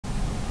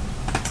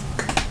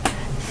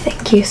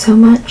Thank you so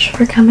much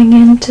for coming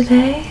in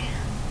today.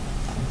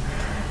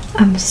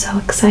 I'm so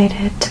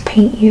excited to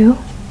paint you.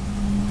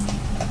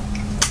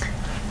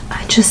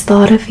 I just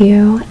thought of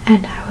you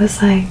and I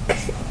was like,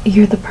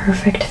 you're the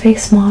perfect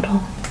face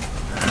model.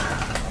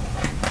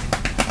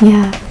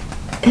 Yeah.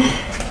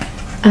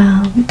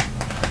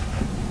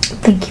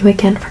 Thank you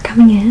again for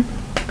coming in.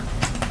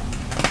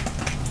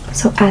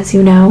 So as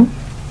you know,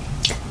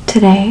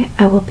 today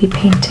I will be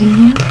painting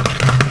you.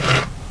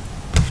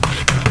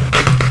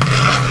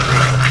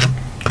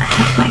 I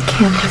have my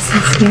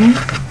canvases here.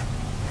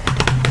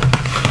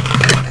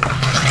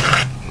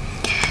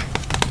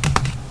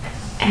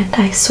 And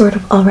I sort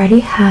of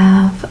already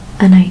have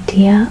an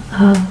idea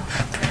of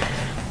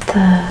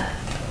the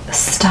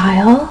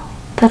style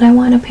that I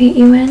want to paint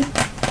you in.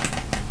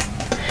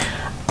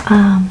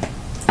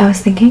 I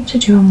was thinking to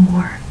do a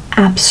more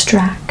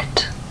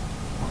abstract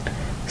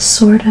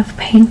sort of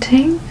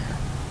painting.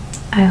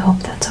 I hope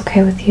that's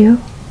okay with you.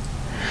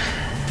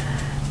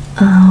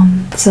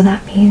 So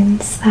that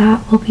means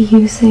that we'll be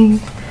using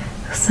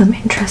some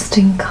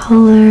interesting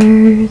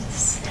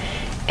colors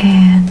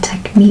and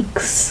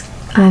techniques.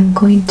 I'm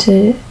going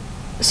to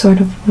sort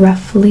of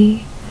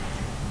roughly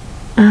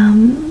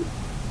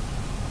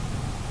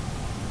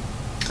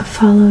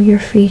follow your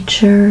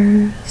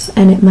features,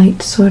 and it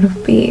might sort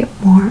of be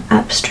more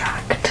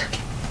abstract,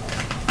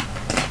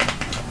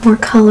 more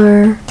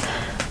color,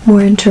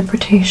 more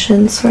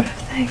interpretation sort of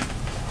thing.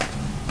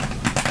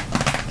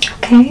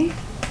 Okay?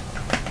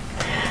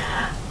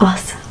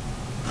 Awesome.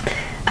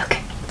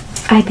 Okay,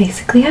 I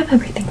basically have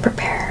everything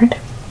prepared,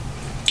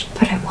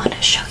 but I want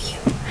to show you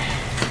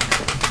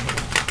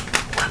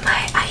what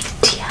my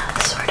idea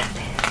sort of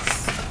is.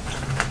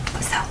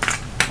 So,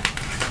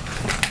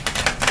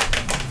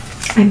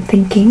 I'm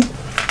thinking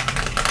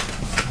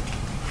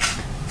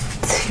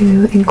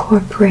to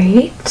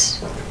incorporate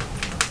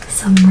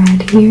some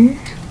red here.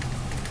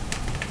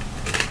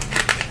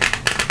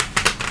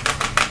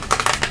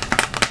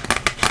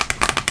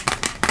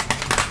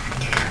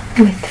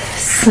 With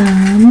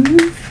some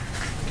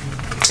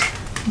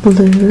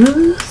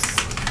blues.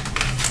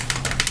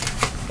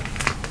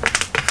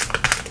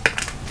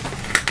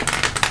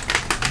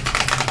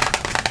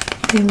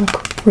 They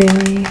look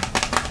really,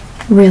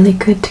 really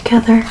good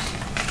together.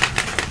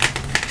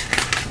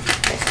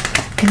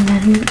 And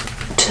then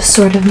to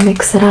sort of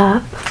mix it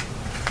up,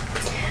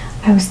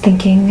 I was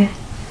thinking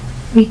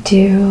we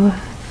do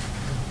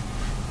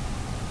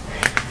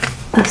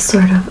a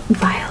sort of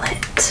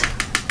violet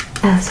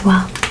as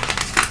well.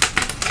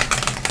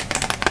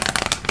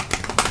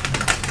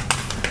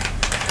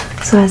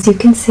 So as you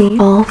can see,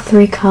 all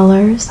three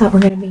colors that we're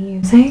going to be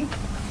using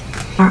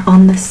are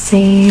on the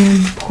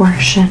same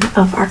portion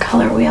of our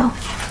color wheel.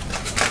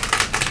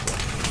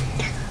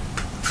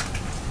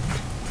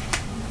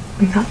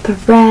 We got the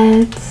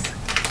reds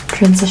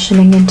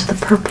transitioning into the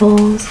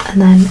purples,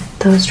 and then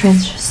those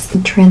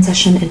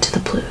transition into the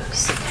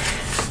blues.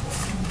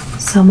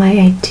 So my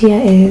idea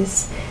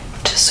is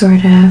to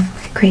sort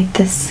of create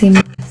this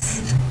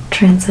seamless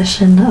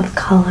transition of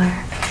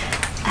color,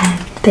 and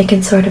they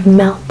can sort of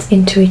melt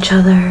into each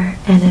other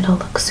and it'll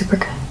look super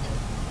good.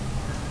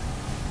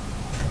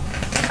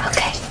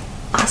 Okay,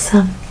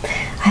 awesome.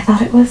 I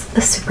thought it was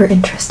a super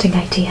interesting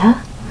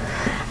idea.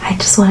 I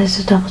just wanted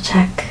to double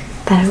check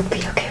that it would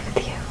be okay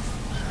with you.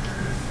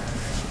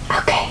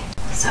 Okay,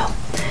 so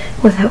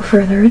without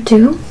further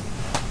ado,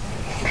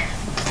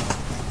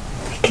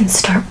 we can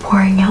start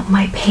pouring out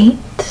my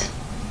paint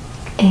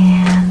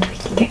and we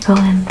can get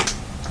going.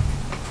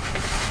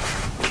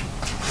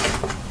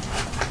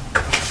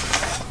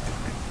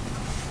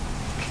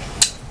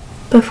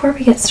 Before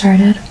we get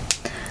started,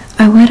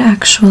 I would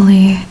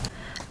actually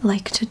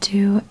like to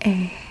do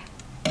a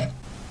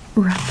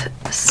rough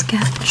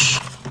sketch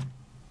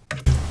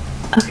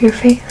of your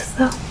face,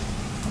 though,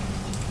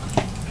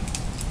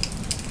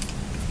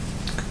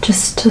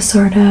 just to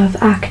sort of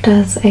act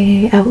as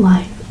a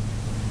outline.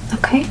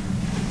 Okay,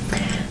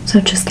 so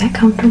just get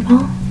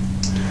comfortable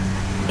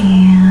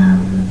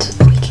and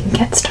we can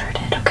get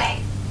started.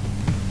 Okay,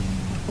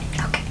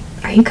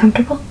 are you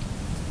comfortable?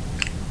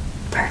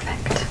 Perfect.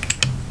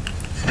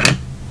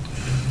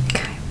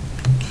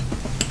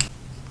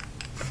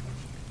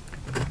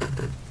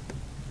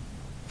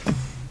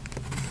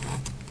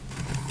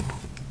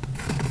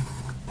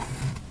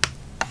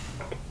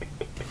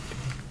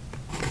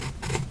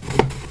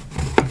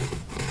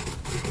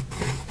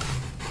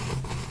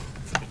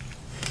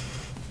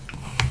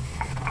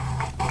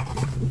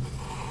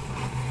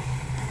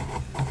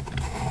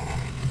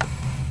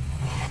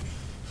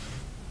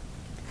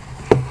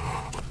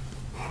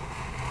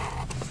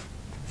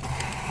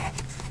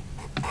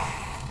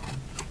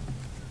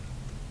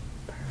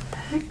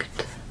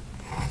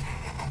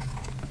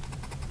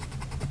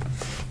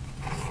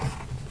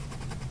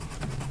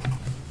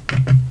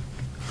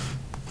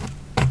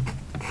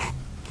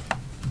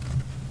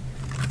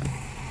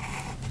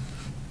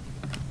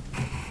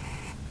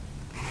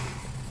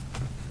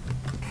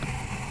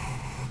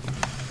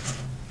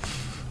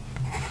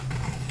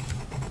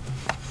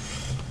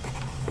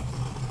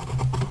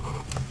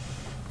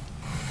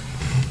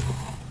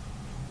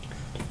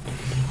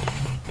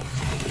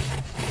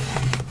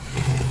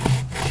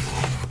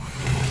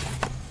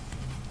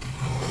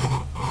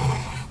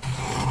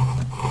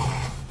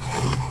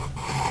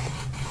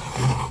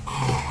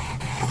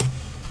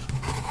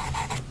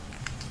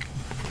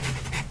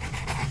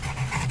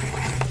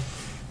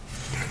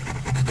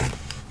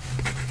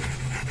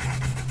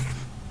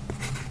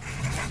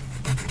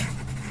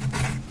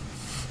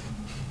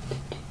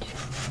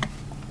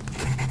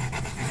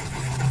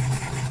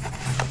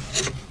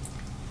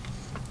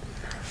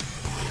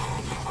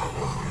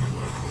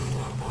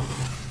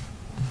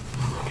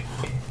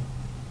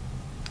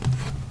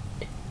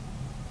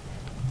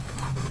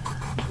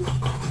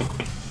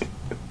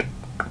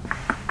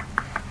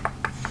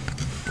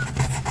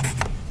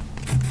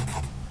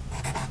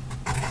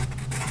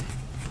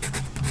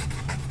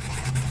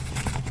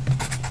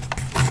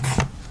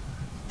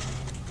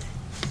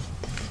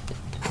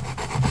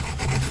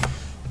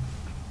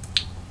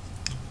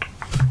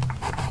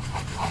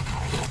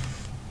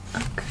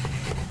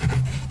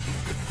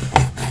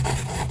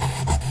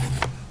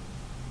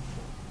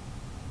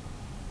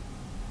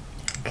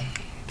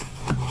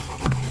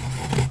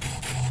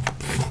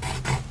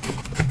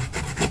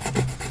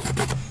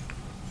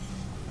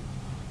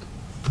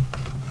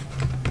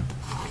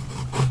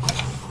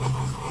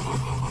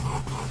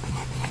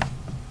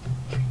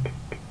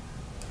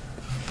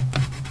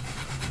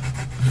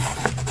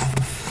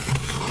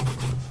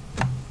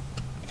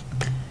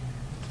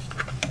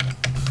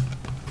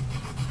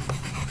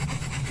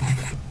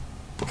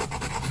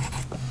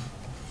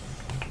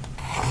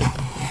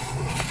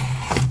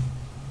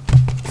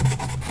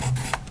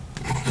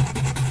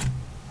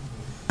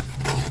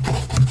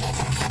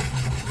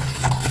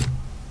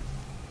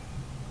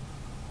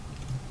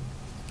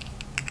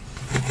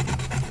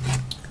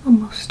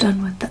 Almost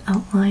done with the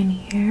outline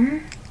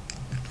here.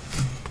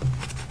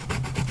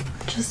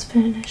 Just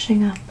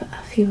finishing up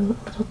a few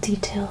little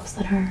details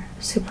that are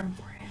super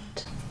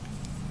important.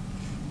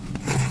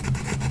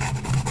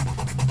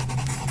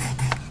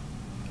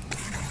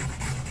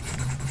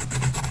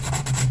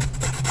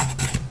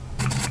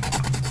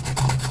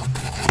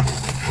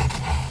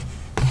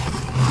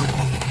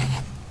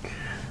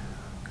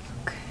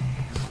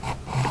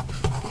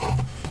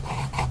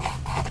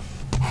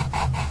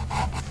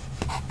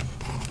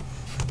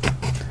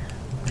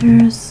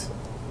 There's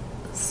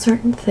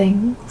certain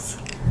things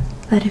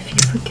that if you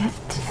forget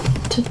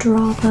to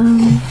draw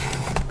them,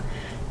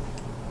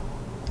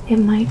 it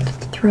might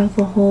throw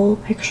the whole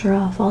picture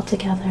off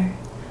altogether,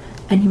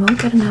 and you won't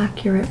get an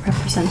accurate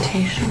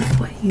representation of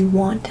what you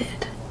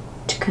wanted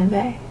to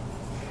convey.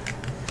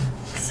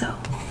 So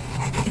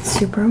it's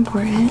super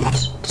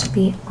important to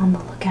be on the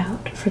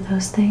lookout for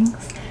those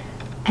things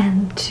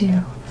and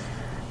to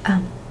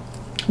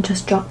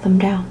just jot them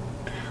down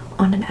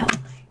on an outline.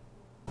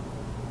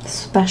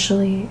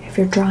 Especially if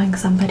you're drawing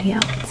somebody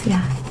else,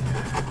 yeah.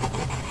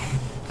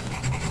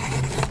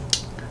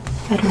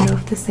 I don't know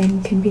if the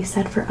same can be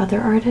said for other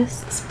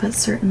artists, but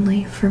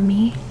certainly for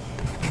me,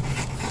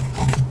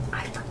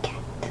 I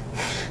forget.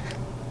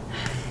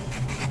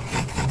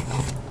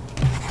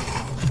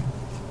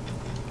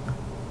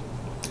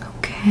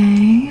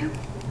 Okay.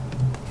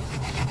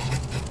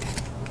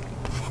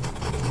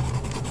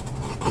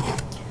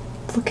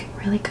 It's looking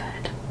really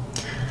good.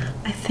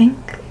 I think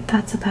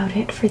that's about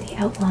it for the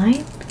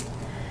outline.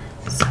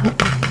 So I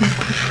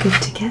think we're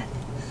good to get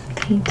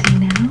painting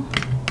now.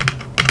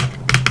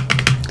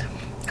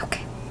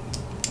 Okay.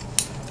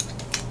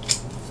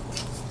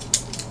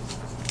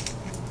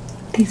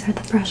 These are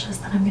the brushes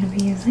that I'm going to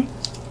be using.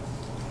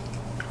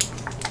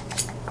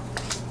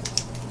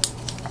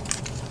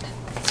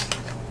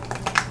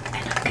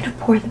 And I'm going to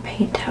pour the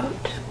paint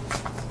out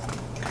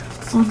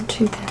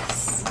onto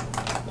this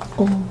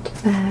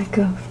old bag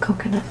of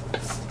coconut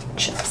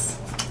chips.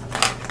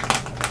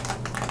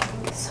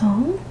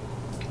 So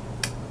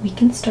we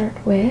can start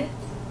with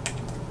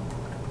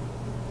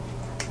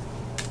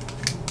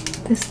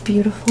this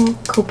beautiful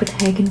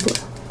Copenhagen blue.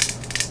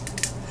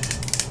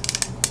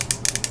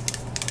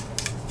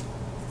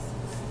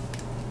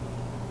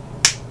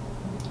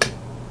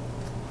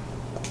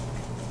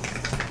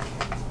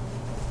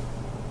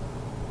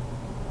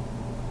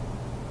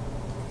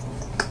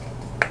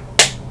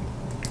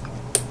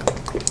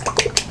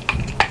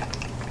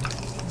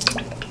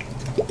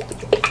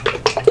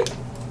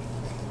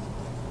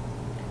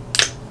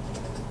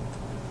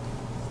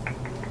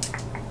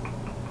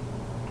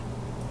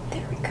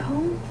 There we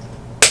go.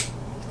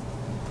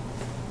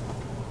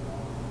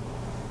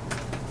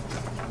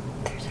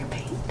 There's our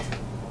paint.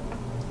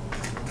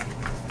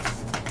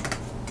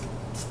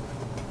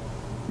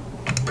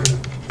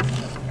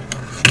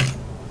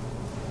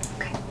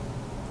 Okay,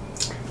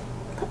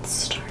 let's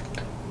start.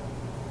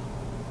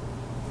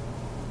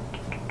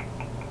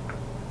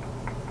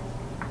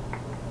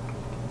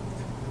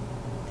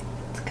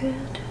 That's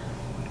good.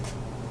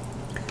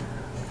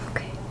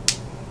 Okay.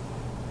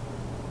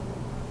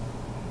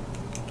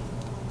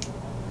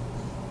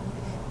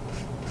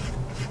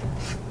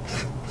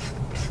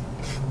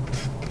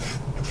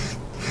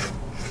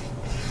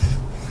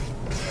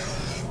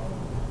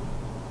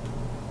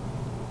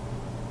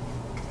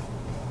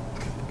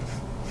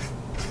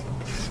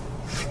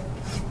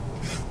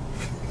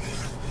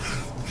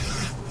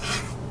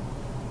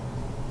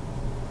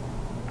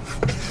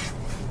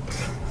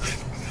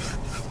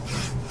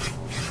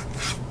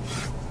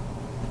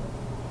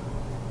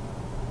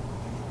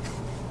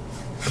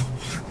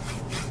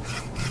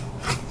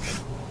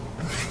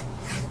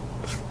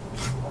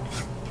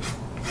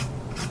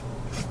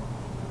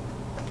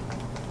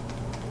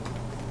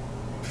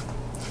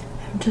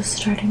 I'm just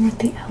starting with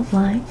the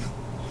outline.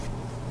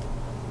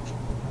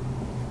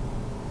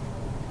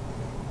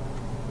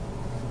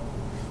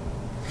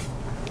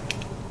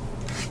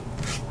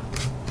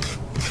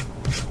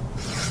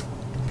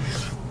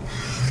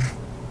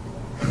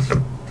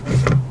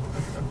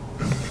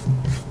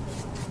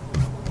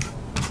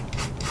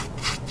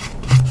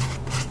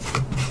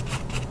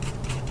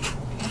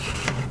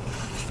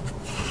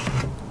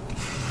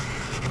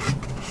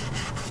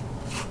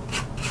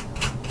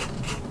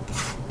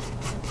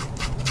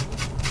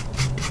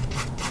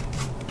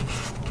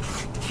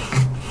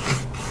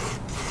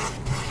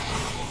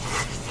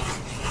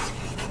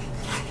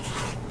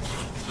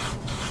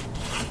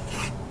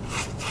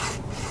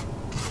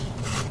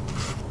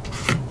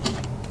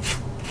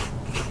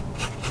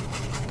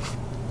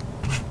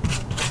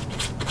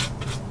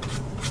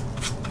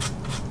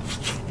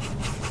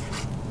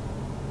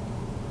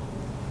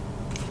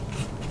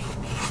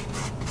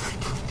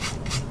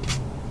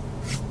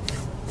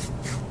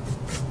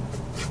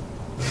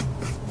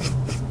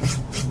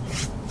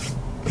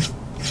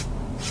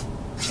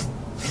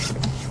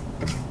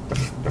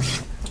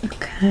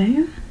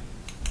 Okay.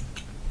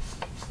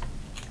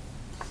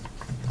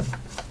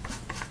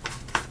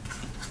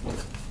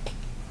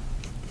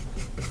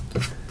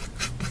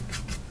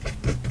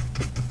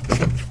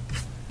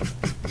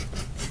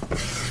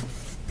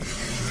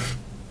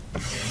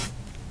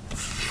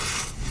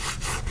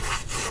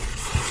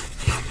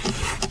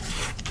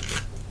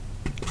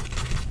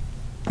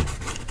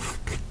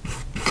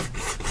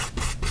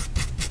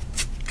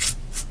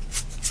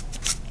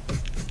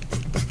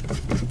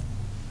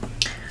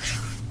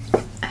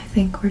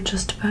 think we're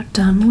just about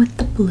done with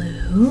the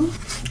blue.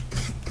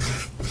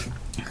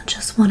 I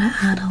just want to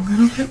add a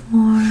little bit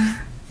more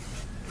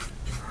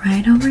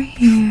right over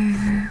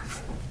here.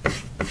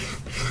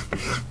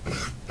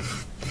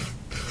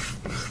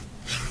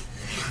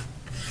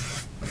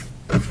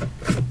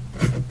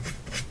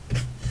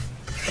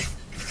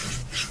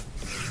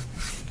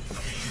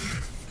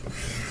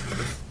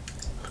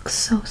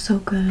 Looks so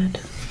good.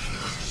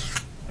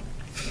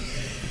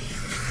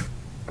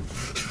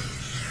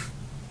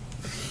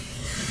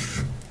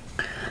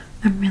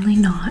 I'm really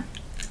not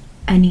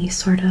any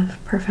sort of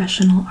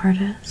professional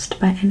artist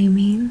by any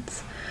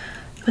means,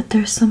 but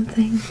there's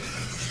something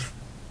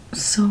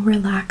so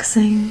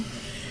relaxing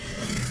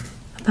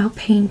about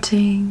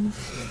painting.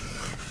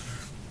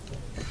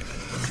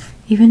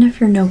 Even if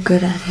you're no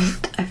good at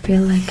it, I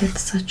feel like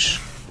it's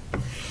such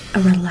a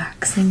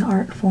relaxing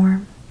art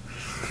form.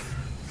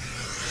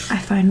 I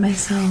find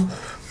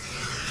myself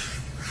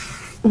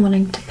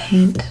wanting to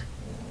paint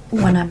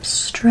when I'm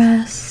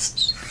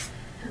stressed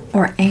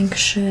or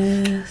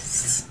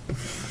anxious,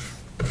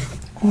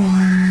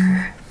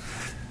 or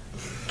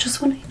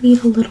just when I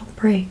need a little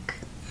break.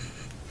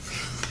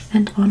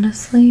 And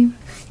honestly,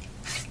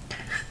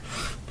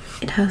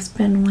 it has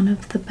been one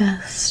of the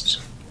best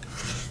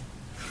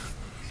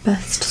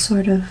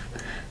sort of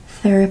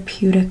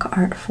therapeutic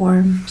art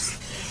forms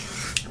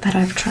that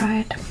I've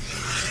tried.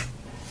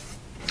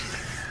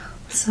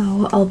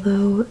 So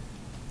although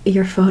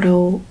your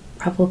photo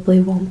probably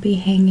won't be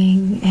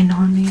hanging in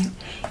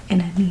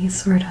any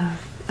sort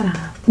of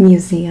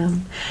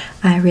museum,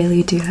 I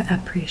really do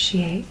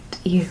appreciate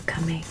you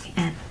coming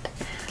and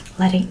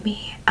letting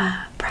me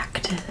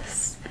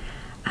practice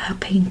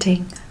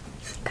painting,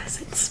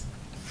 because it's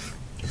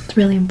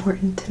really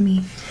important to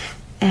me,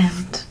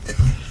 and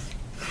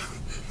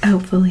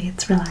hopefully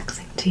it's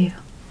relaxing to you.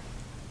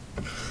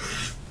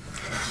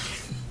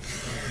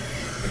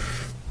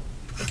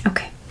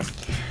 Okay,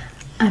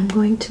 I'm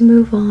going to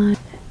move on.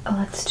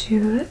 Let's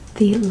do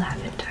the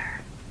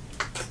lavender.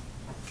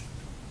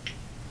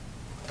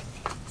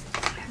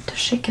 I have to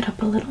shake it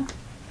up a little.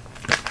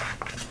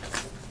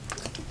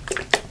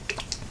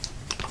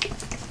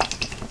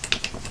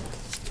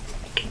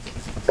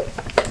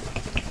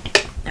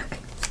 Okay.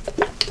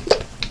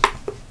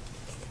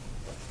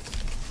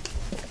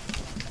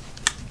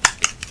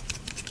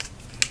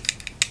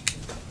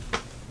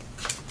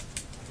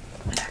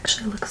 It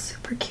actually looks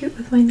super cute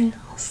with my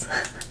nails.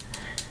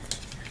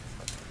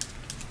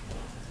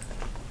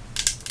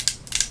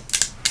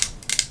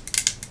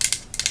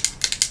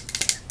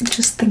 I'm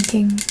just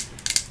thinking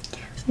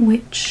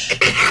which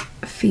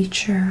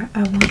feature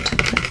I want to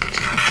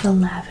put the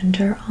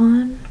lavender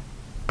on.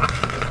 I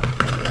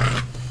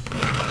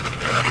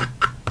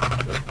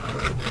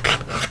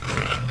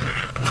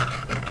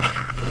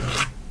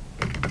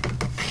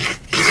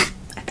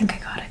think I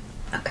got it.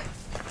 Okay.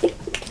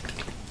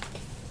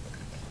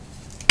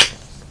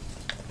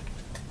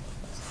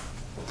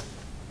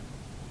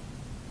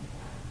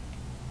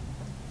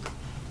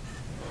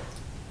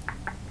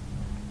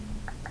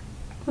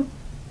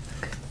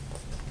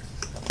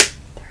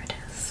 There it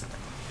is.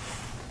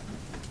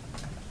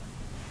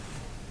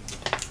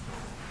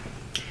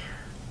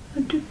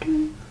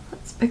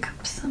 Let's pick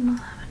up some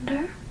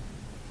lavender.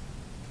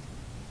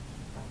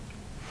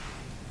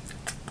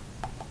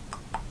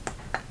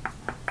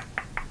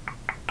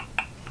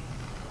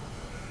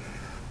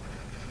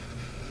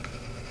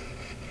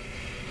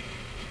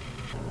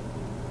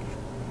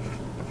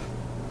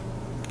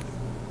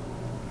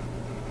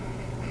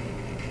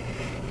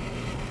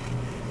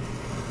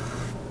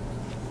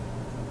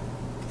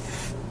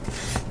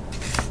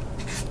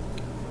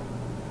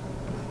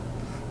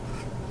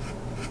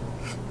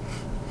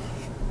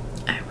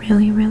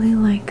 Really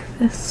like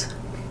this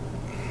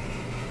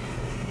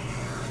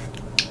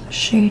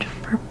shade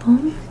of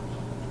purple.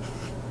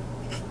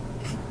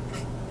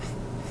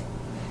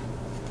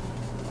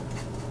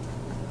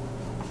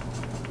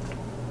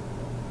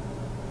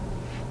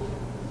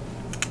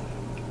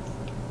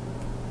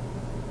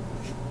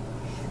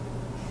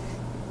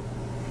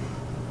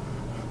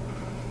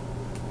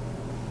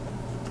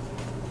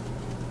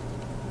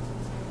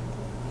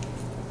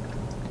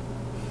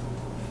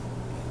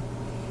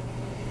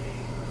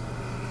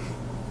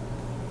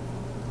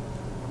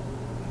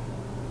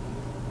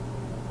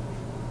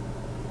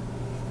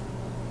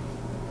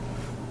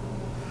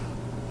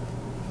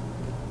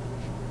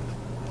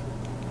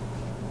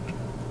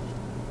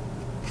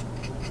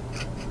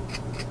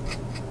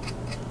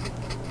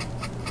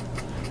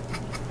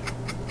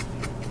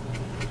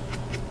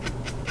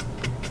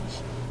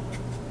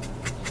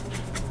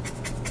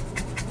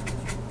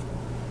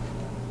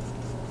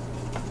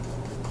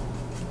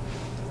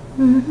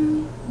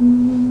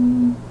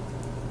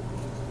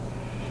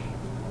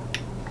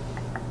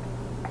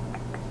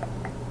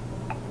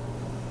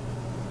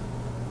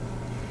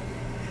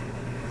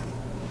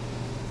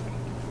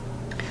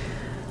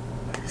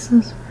 This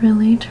is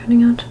really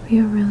turning out to be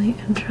a really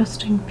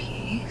interesting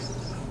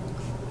piece.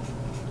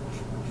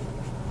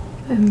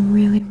 I'm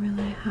really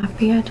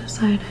happy I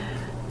decided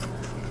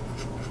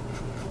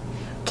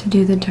to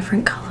do the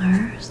different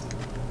colors.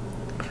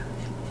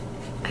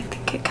 I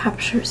think it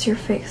captures your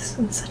face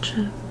in such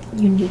a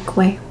unique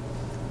way.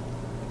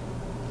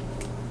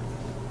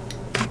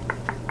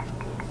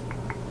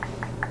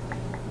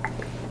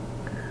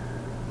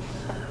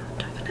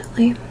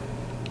 Definitely.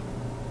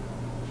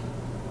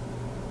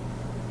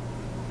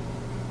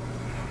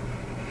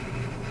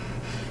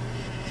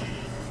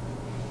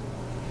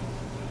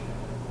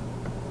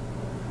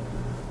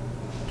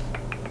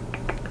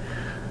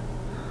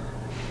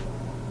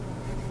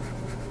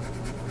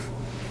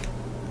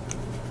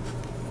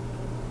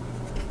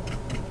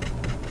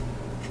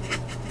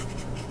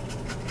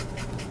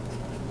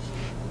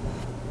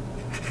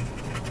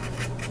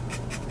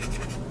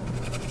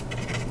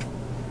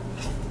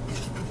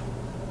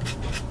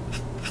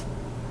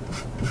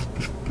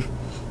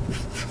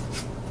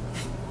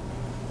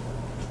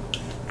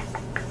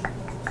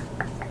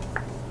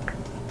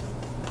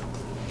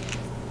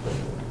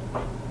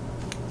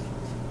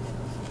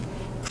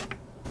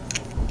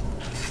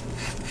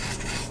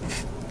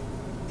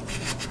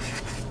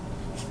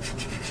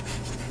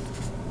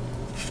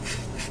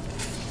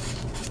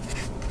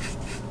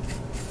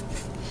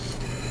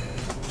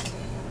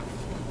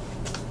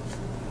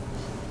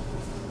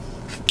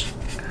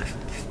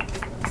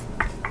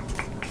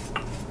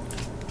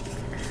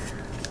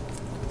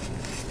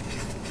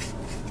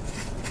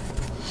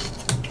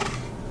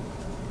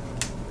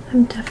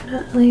 I'm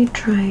definitely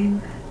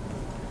trying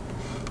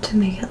to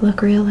make it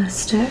look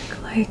realistic.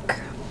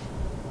 Like,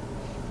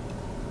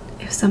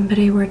 if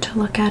somebody were to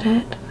look at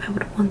it, I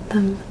would want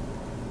them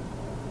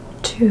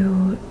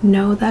to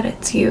know that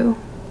it's you.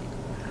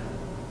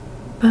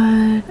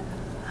 But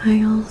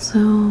I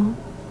also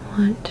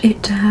want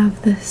it to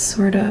have this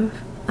sort of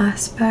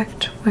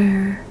aspect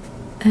where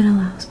it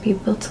allows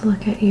people to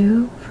look at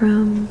you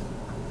from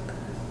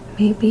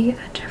maybe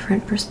a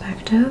different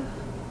perspective.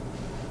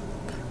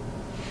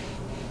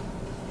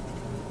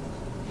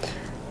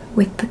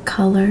 With the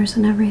colors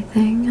and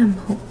everything, I'm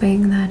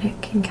hoping that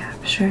it can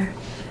capture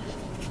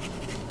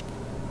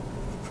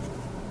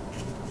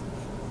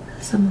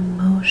some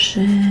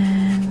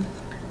emotion,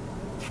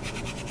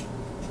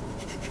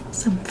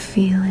 some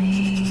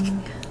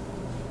feeling,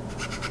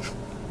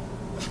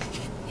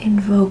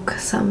 invoke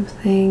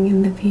something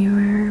in the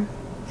viewer.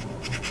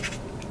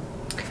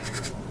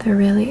 There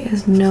really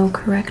is no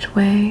correct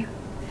way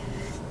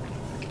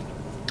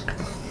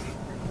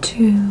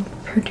to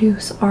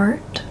produce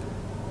art.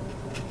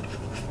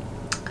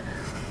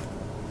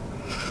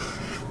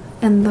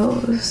 And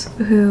those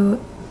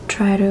who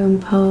try to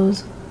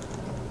impose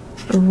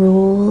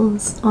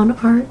rules on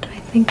art, I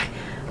think,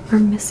 are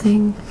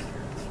missing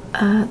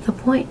the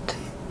point.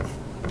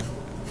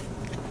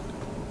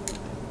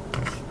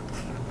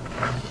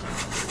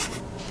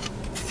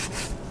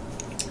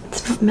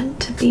 It's not meant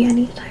to be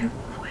any type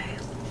of way.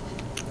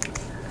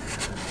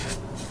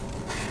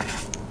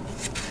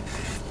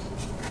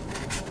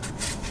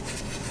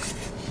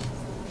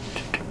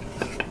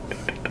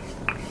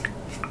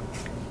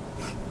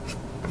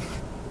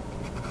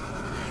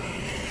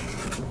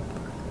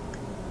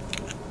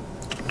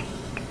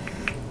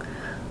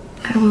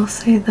 I will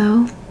say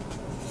though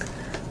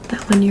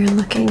that when you're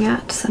looking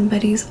at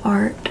somebody's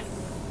art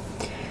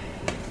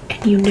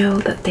and you know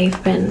that they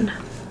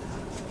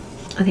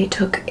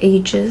took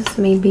ages,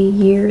 maybe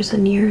years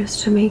and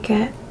years to make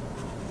it,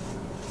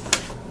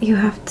 you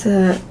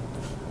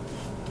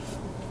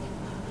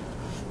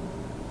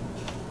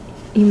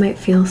might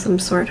feel some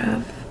sort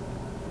of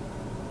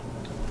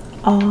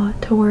awe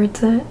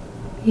towards it,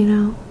 you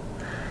know?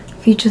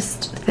 If you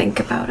just think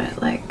about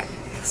it, like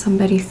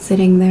somebody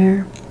sitting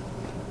there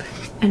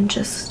and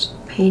just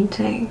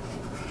painting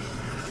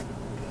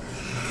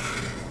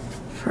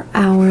for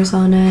hours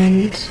on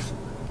end,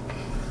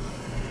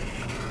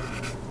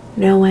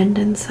 no end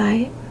in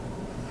sight,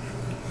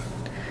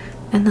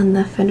 and then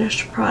the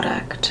finished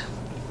product,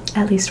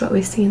 at least what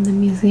we see in the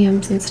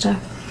museums and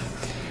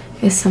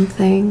stuff, is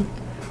something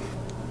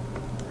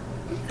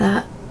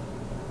that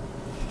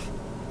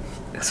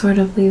sort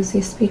of leaves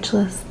you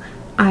speechless.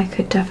 I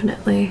could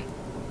definitely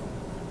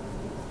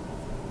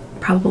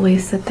probably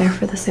sit there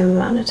for the same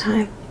amount of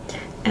time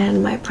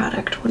and my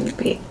product wouldn't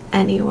be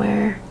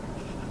anywhere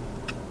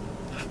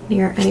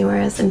near anywhere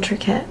as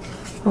intricate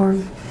or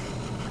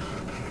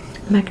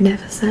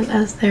magnificent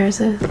as theirs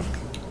is.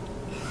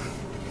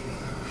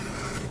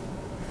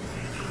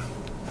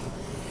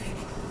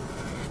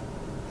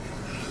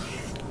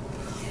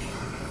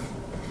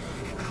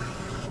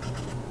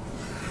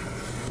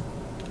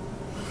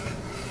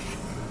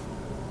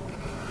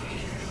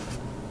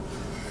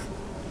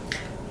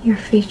 Your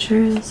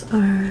features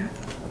are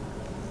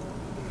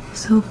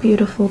so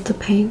beautiful to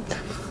paint.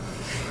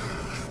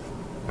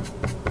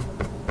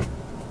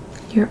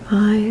 Your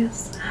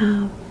eyes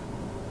have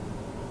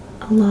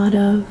a lot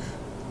of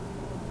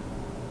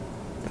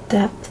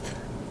depth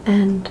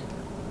and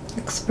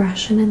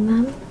expression in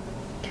them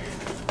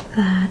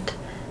that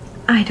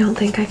I don't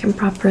think I can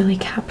properly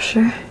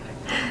capture,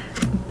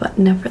 but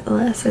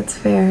nevertheless it's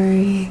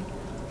very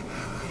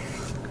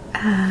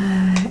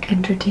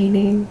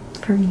entertaining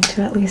for me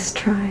to at least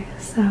try,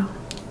 so.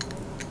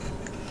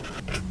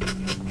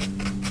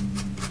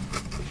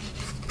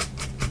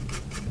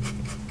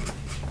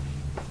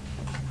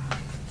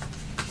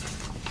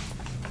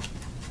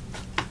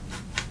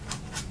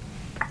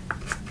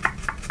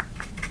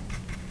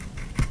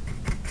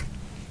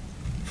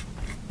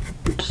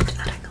 Just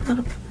adding a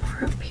little bit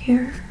more up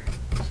here.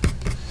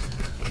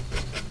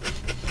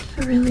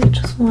 I really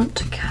just want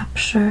to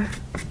capture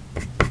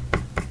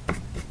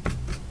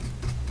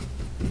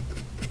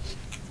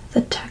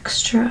the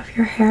texture of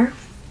your hair,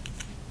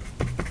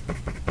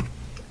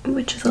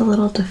 which is a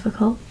little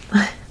difficult,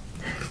 but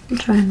I'm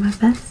trying my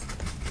best.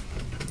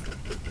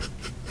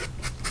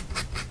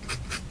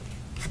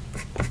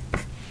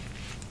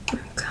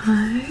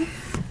 Okay.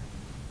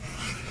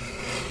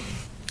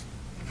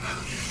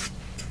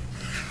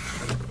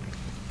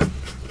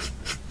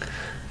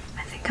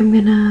 I think I'm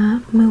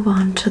gonna move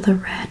on to the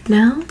red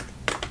now.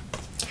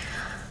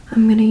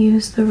 I'm gonna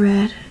use the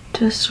red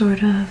to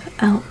sort of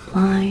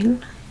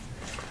outline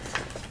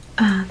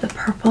the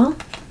purple.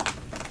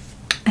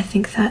 I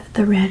think that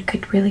the red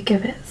could really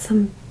give it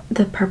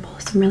the purple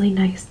some really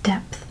nice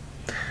depth.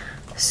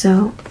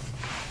 So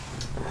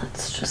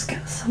let's just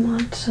get some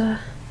onto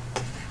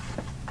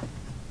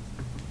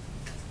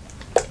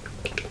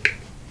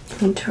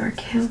our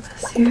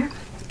canvas here.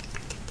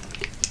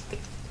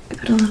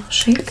 Give it a little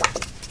shape.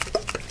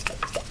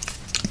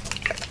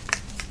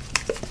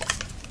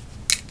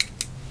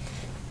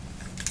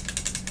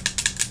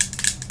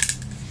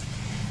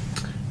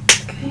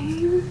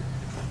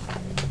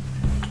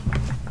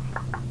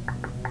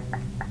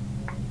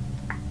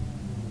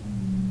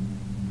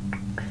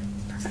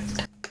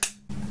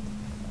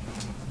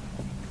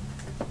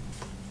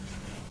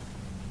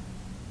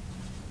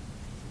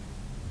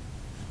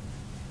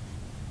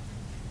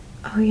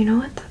 Oh, you know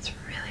what? That's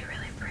really,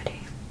 really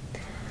pretty.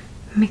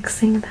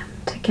 Mixing them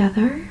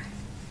together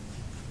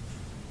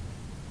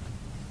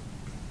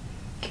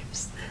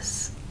gives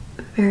this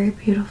very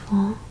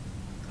beautiful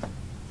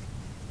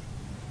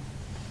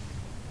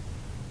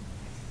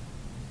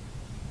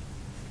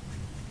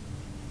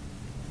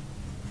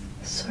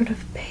sort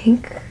of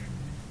pink.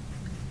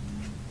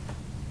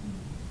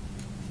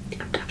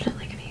 I'm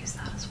definitely going to use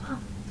that as well.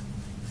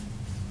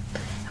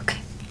 Okay.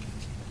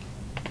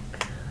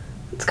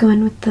 Let's go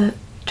in with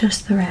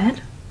just the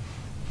red.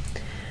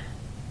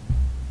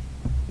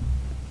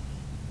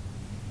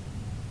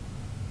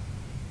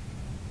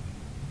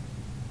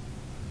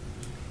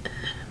 And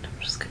I'm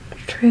just going to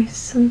trace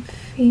some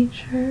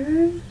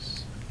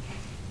features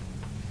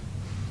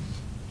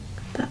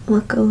that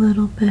look a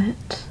little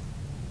bit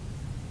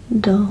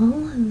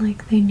dull and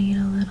like they need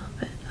a little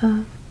bit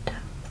of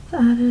depth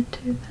added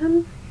to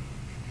them.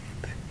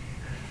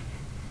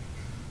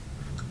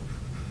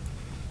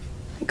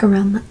 Like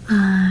around the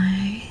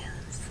eyes.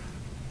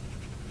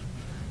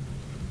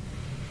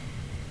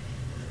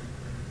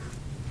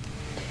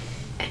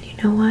 And you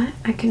know what?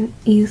 I can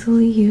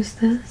easily use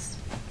this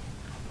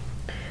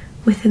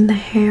within the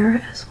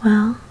hair as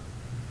well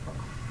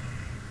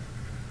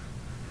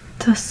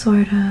to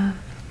sort of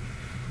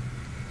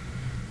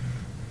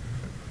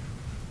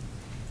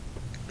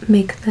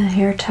make the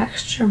hair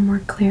texture more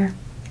clear.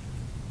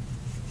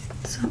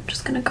 So I'm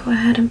just going to go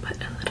ahead and put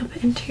a little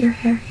bit into your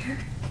hair here.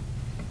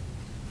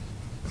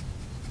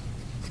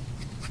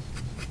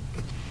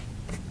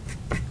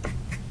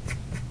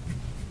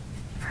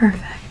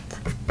 Perfect.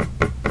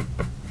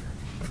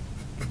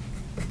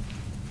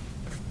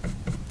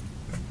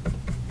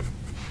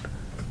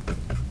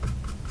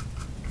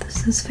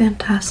 This is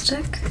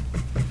fantastic.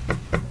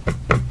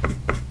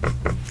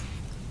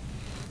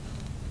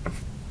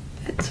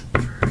 It's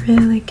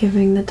really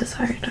giving the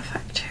desired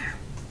effect here.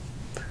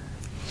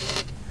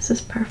 This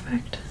is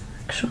perfect,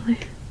 actually.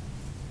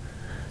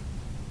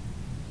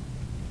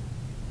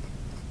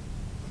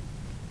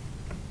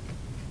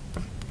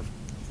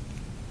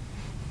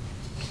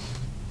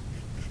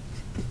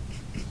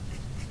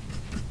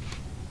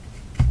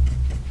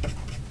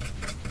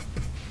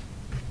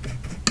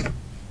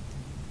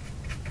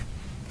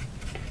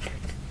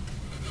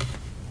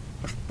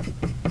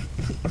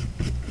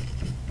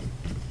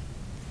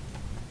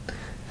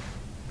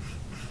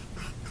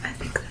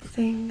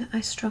 I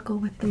struggle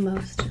with the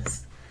most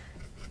is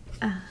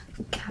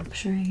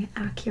capturing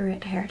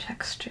accurate hair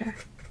texture.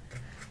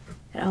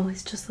 It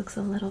always just looks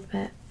a little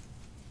bit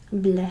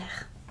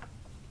blech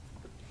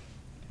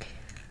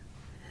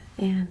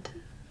and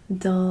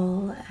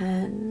dull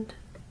and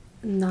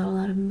not a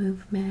lot of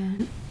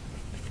movement,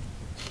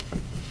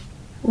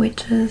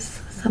 which is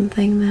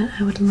something that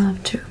I would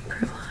love to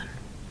improve on.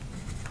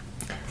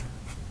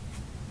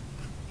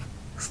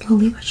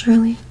 Slowly but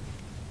surely.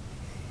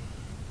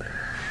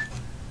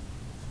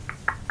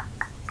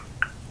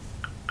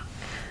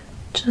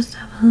 Just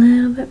have a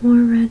little bit more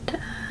red to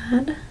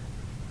add.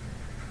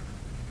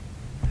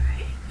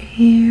 Right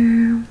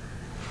here.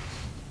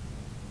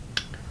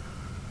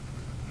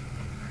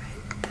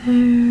 Right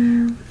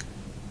there.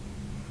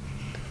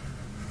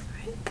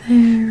 Right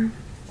there.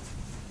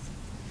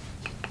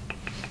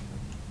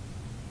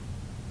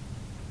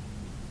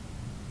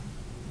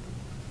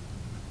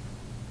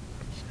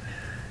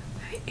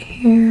 right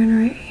here and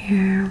right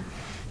here.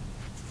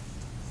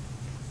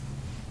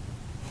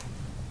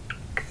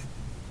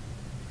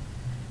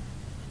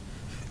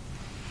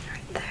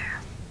 Right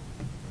there.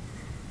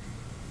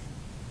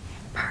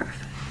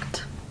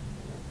 Perfect.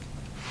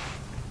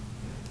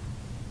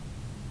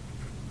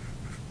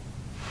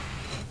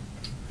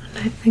 And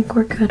I think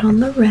we're good on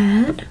the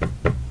red.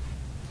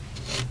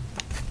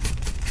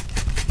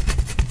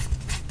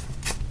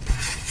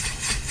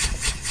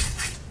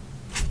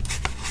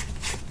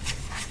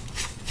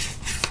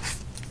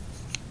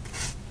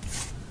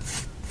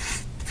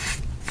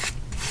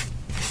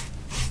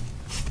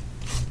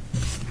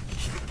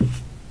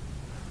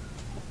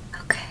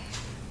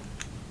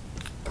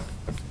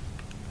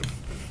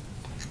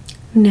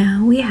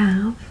 Now we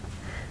have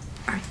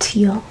our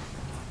teal.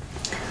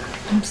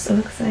 I'm so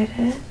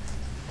excited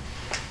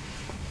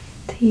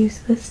to use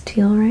this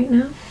teal right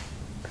now.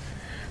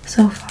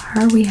 So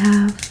far we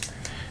have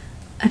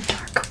a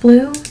dark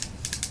blue,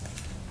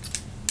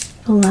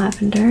 the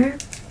lavender,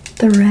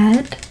 the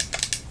red,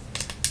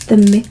 the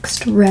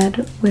mixed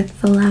red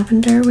with the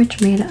lavender,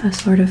 which made it a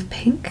sort of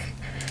pink,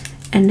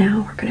 and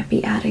now we're going to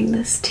be adding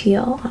this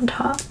teal on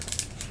top.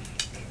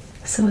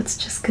 So it's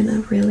just gonna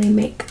really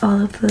make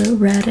all of the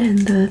red and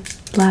the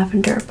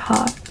lavender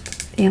pop,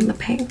 and the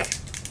pink.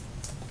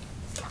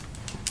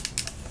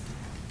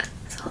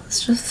 So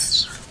let's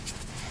just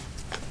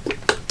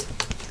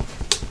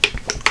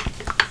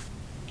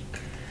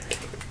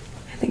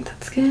I think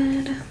that's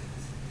good.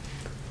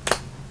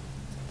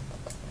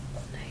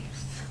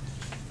 Nice.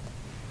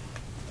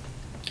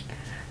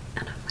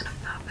 And I'm gonna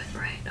pop it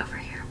right over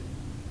here.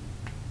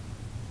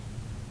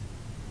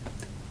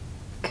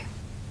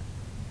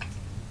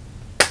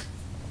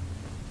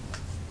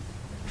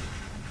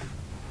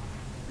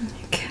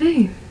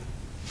 Okay,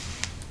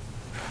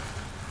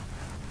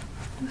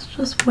 let's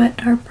just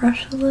wet our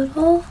brush a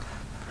little.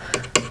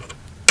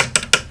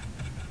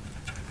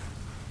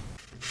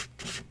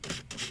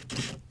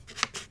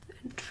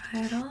 And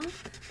dry it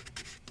off.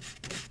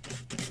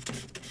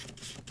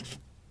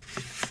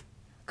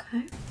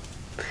 Okay,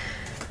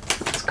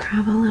 let's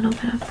grab a little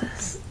bit of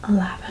this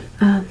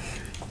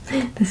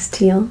this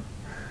teal.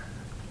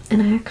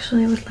 And I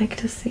actually would like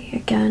to see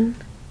again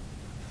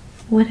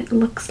what it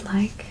looks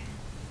like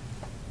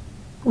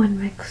when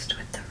mixed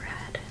with the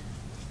red.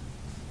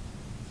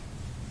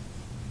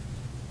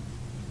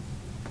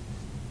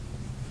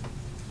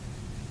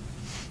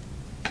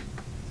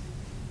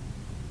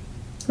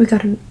 We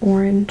got an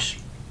orange.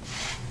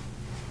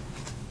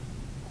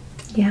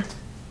 Yeah.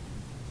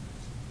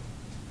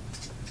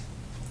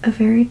 A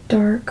very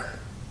dark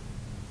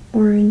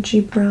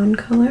orangey brown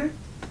color.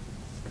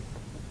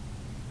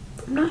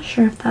 I'm not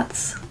sure if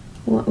that's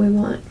what we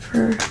want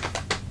for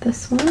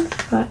this one,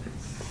 but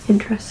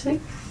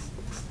interesting.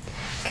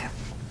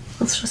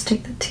 Let's just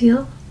take the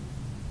teal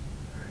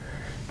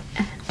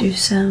and do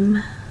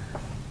some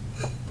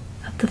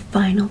of the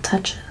final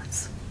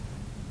touches.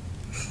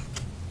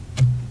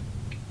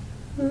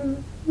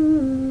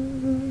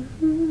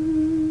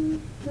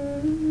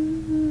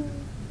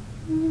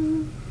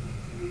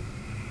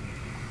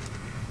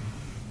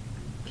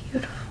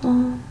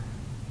 Beautiful.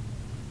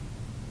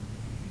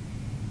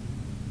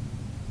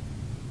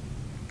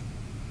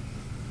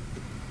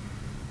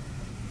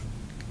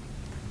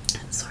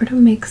 It sort of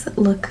makes it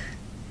look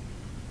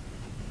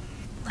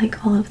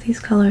like all of these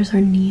colors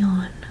are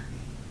neon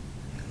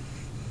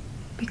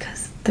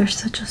because they're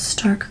such a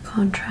stark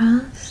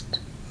contrast.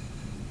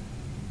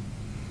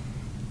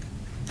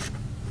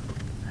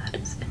 That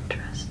is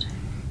interesting.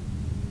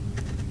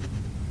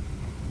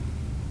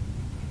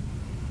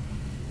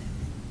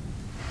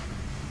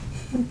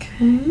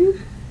 Okay.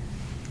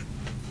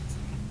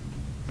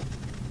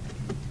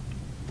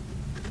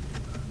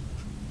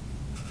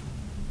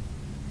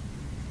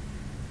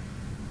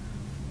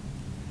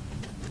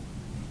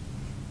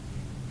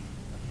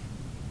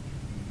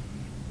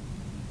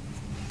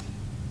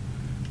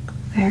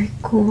 Very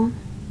cool.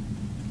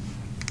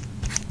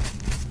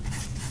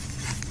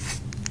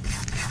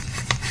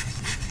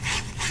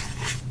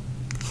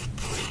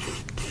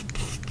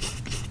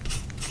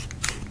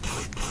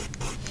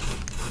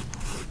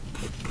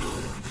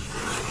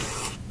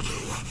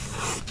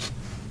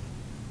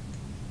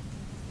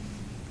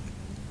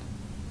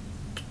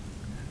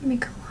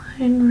 Make a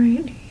line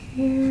right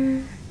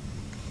here.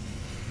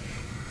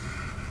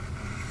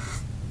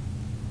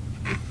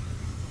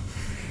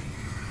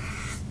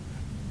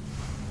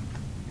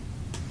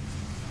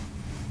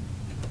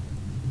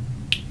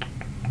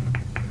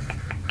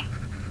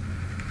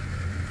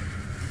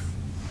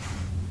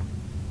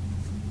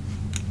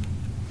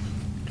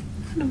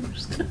 And I'm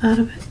just going to add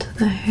a bit to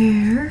the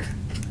hair,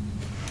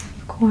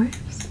 of course.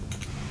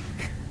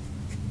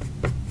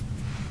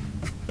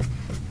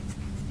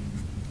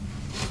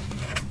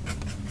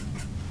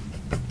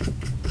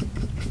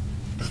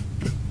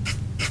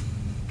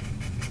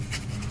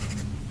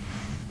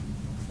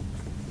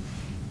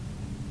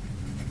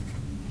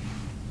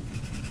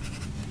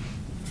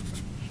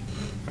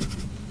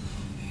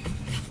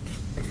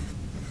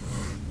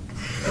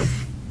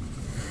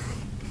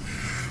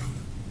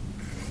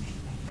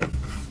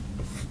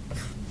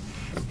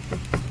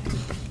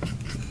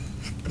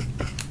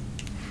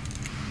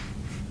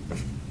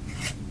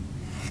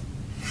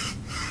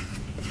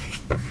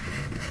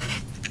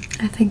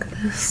 I think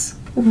this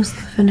was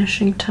the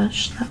finishing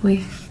touch that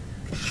we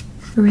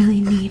really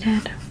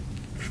needed.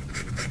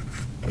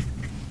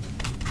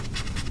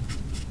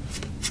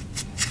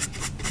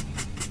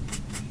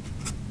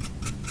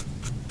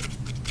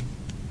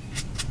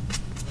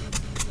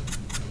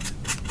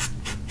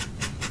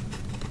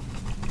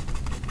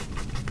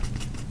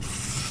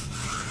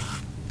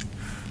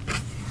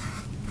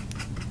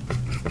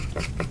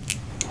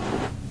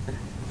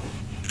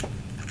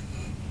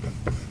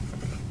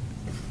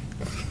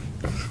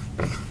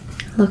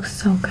 Looks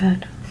so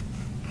good.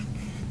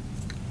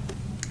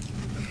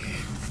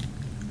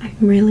 I'm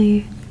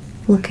really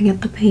looking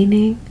at the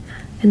painting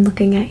and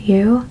looking at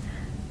you,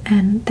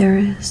 and there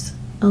is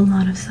a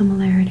lot of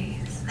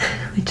similarities,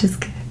 which is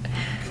good.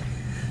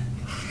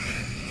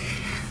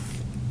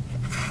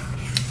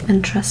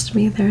 And trust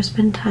me, there's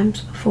been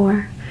times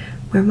before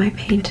where my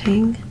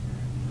painting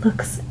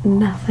looks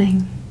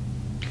nothing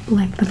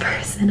like the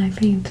person I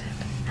painted,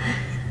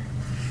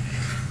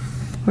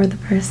 or the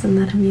person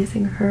that I'm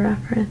using for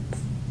reference.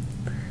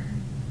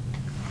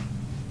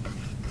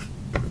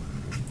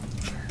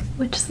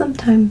 Which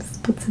sometimes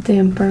puts a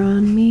damper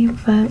on me,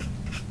 but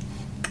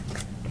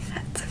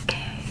that's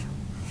okay.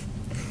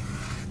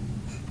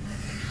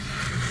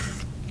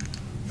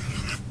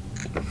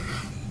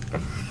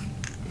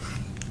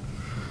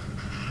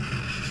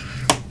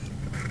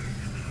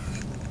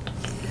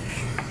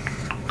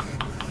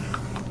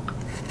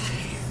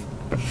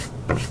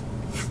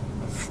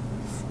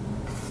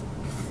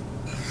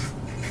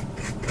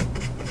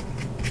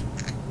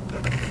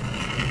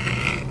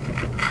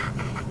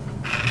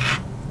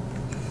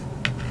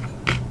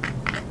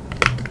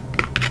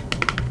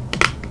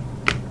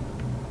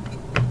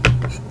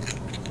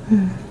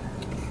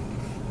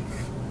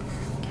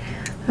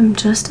 I'm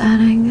just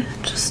adding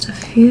just a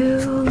few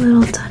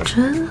little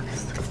touches,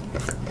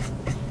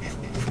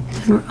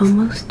 and we're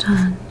almost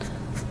done.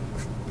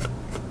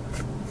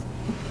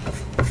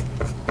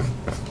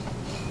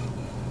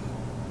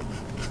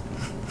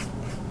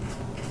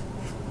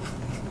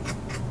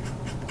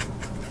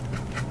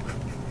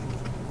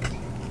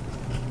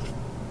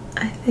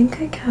 I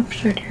think I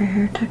captured your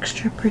hair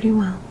texture pretty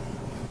well.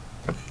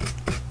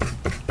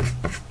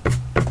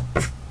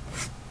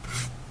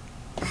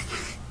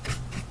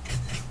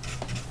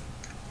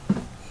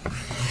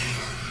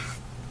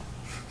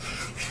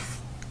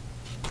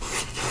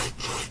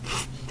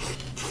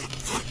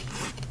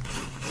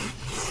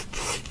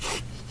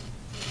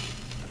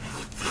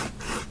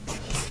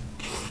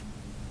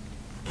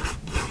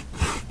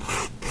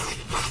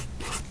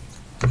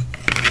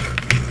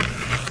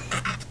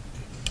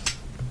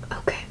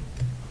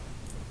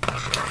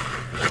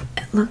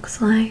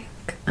 Looks like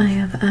I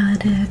have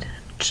added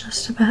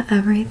just about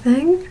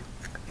everything.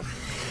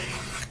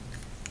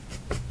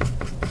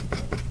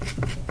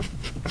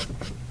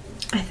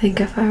 I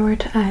think if I were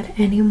to add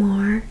any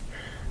more,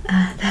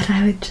 that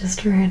I would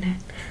just ruin it.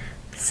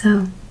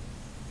 So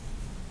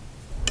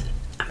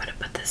I'm gonna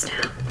put this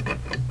down.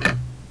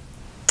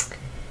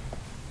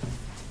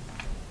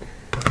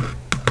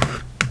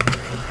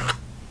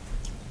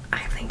 I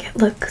think it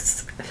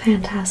looks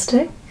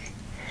fantastic.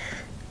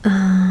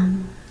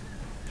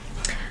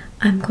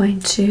 I'm going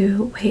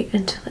to wait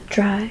until it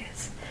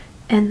dries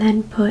and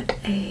then put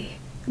a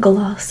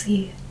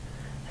glossy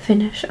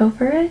finish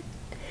over it,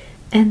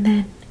 and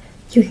then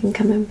you can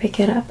come and pick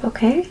it up,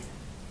 okay?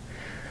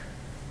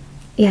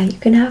 Yeah, you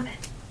can have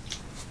it.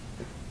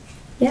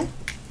 Yeah.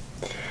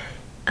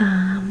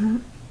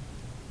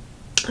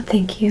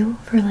 Thank you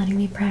for letting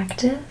me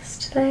practice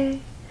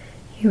today.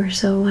 You were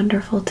so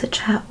wonderful to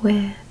chat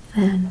with,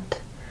 and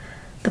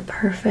the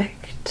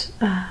perfect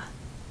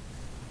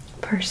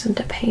person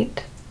to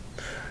paint.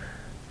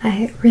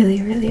 I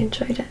really, really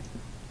enjoyed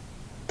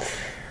it.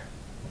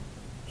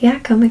 Yeah,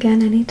 come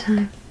again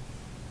anytime.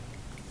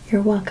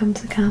 You're welcome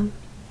to come.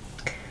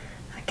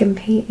 I can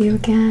paint you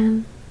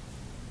again.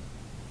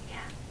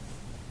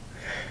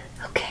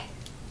 Yeah. Okay.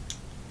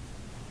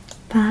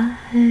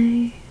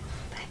 Bye.